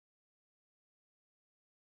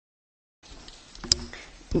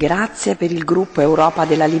Grazie per il gruppo Europa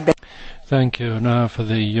della Libertà. Thank you. Now for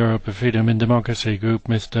the Europe of Freedom and Democracy group,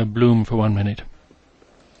 Mr. Bloom, for 1 minute.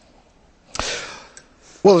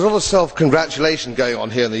 Well, there's a lot of self-congratulation going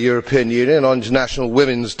on here in the European Union on International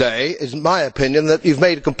Women's Day. It's my opinion that you've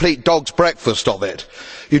made a complete dog's breakfast of it.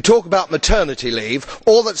 You talk about maternity leave.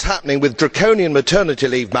 All that's happening with draconian maternity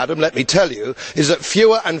leave, madam, let me tell you, is that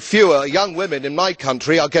fewer and fewer young women in my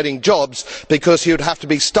country are getting jobs because you'd have to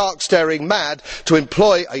be stark staring mad to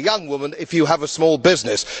employ a young woman if you have a small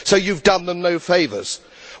business. So you've done them no favours.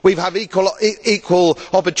 We have equal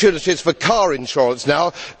opportunities for car insurance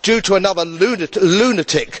now due to another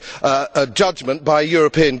lunatic judgment by a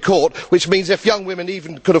European court, which means if young women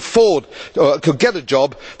even could get a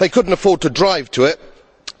job, they couldn't afford to drive to it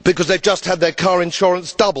because they've just had their car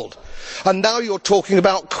insurance doubled. And now you're talking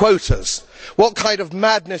about quotas. What kind of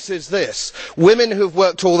madness is this? Women who've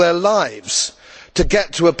worked all their lives to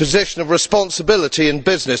get to a position of responsibility in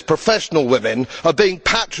business, professional women, are being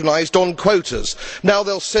patronised on quotas. Now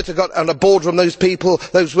they'll sit in a boardroom, those people,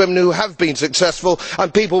 those women who have been successful,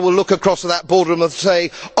 and people will look across at that boardroom and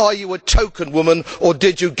say, are you a token woman or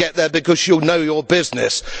did you get there because you know your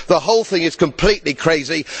business? The whole thing is completely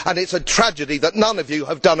crazy, and it's a tragedy that none of you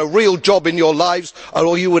have done a real job in your lives,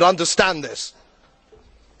 or you would understand this.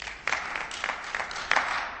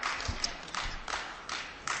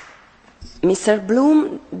 Mr.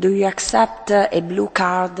 Bloom, do you accept a blue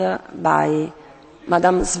card by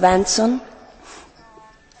Madam Svensson?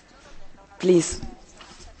 Please.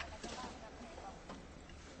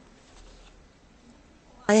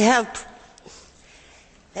 I help.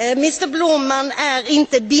 Mr. Bloom, man är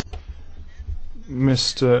inte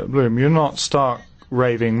Mr. Bloom, you're not stark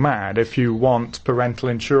raving mad if you want parental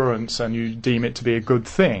insurance and you deem it to be a good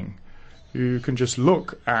thing. You can just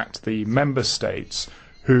look at the member states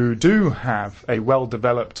who do have a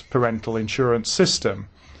well-developed parental insurance system.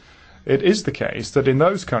 It is the case that in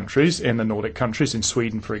those countries, in the Nordic countries, in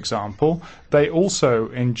Sweden for example, they also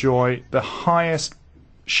enjoy the highest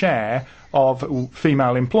share of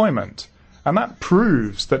female employment. And that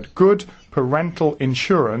proves that good parental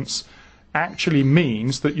insurance actually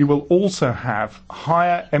means that you will also have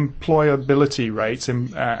higher employability rates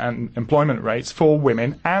and employment rates for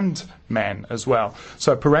women and men as well.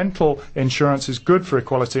 So parental insurance is good for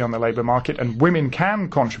equality on the labour market, and women can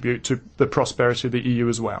contribute to the prosperity of the EU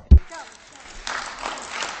as well.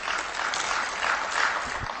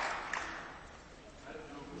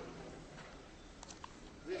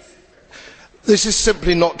 This is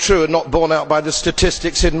simply not true and not borne out by the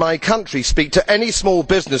statistics in my country. Speak to any small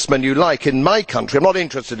businessman you like in my country. I'm not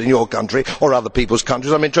interested in your country or other people's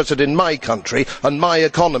countries. I'm interested in my country and my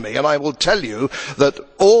economy, and I will tell you that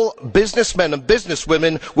all businessmen and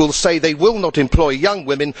businesswomen will say they will not employ young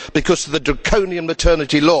women because of the draconian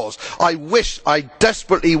maternity laws. I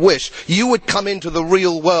desperately wish you would come into the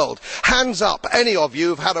real world. Hands up, any of you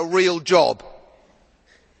who have had a real job.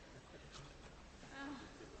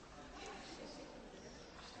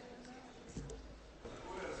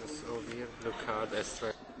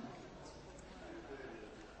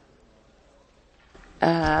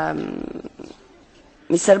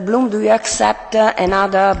 Mr. Bloom, do you accept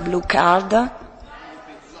another blue card?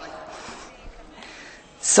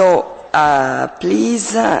 So,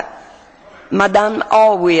 please, Madame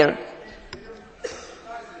Oviir.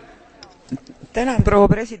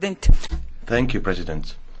 Thank you,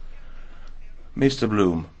 President. Mr.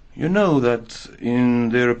 Bloom, you know that in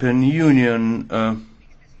the European Union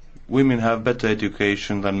women have better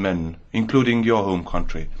education than men, including your home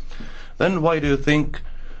country. Then why do you think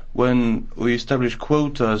when we establish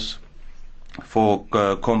quotas for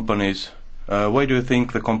companies, why do you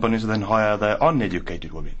think the companies then hire their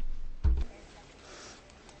uneducated women?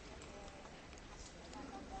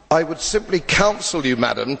 I would simply counsel you,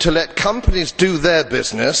 madam, to let companies do their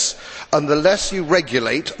business, and the less you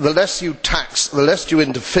regulate, the less you tax, the less you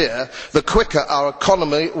interfere, the quicker our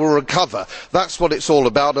economy will recover. That's what it's all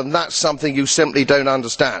about, and that's something you simply don't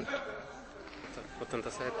understand.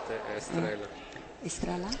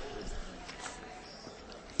 Estrela?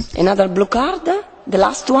 Another blue card? The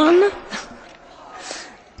last one?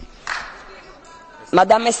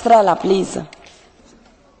 Madame Estrela, please.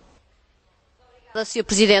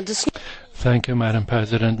 Thank you, Madam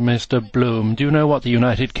President. Mr. Bloom, do you know what the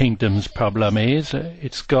United Kingdom's problem is?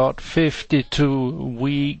 It's got 52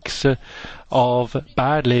 weeks of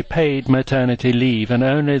badly paid maternity leave, and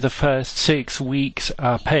only the first 6 weeks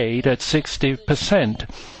are paid at 60%.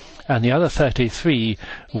 and the other 33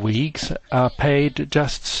 weeks are paid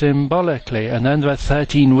just symbolically, and then there are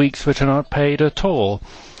 13 weeks which are not paid at all.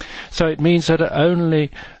 So it means that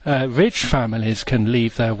only rich families can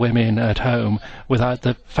leave their women at home without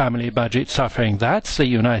the family budget suffering. That's the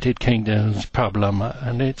United Kingdom's problem,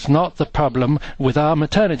 and it's not the problem with our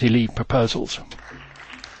maternity leave proposals.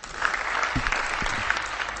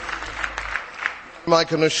 I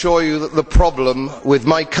can assure you that the problem with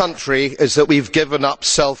my country is that we've given up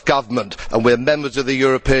self-government and we're members of the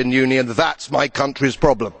European Union. That's my country's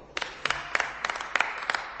problem.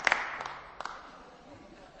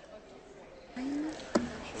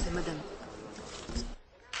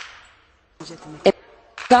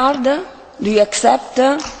 Card, do you accept?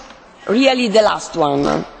 Really the last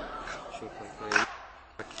one.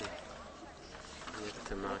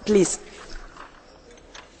 Please.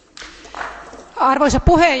 Arvoisa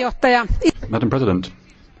puheenjohtaja. Madam President,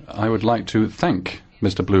 I would like to thank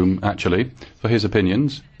Mr. Bloom, actually, for his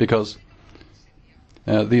opinions, because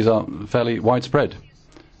these are fairly widespread.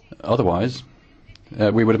 Otherwise,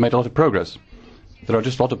 we would have made a lot of progress. There are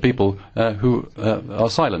just a lot of people who are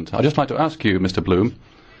silent. I'd just like to ask you, Mr. Bloom,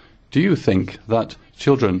 do you think that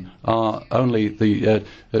children are only the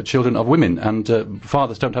children of women and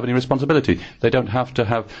fathers don't have any responsibility? They don't have to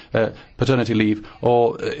have paternity leave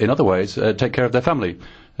or, in other ways, take care of their family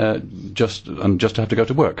just to have to go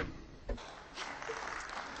to work?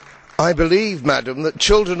 I believe, madam, that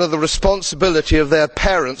children are the responsibility of their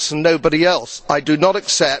parents and nobody else. I do not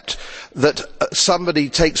accept that somebody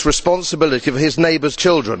takes responsibility for his neighbour's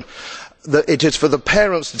children. That it is for the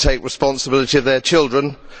parents to take responsibility of their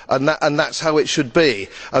children, and that's how it should be.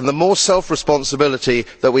 And the more self-responsibility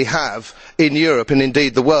that we have in Europe, and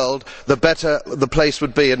indeed the world, the better the place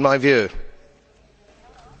would be, in my view.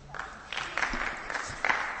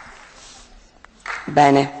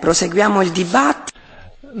 Bene, proseguiamo il dibattito.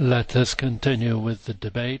 Let us continue with the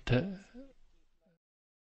debate.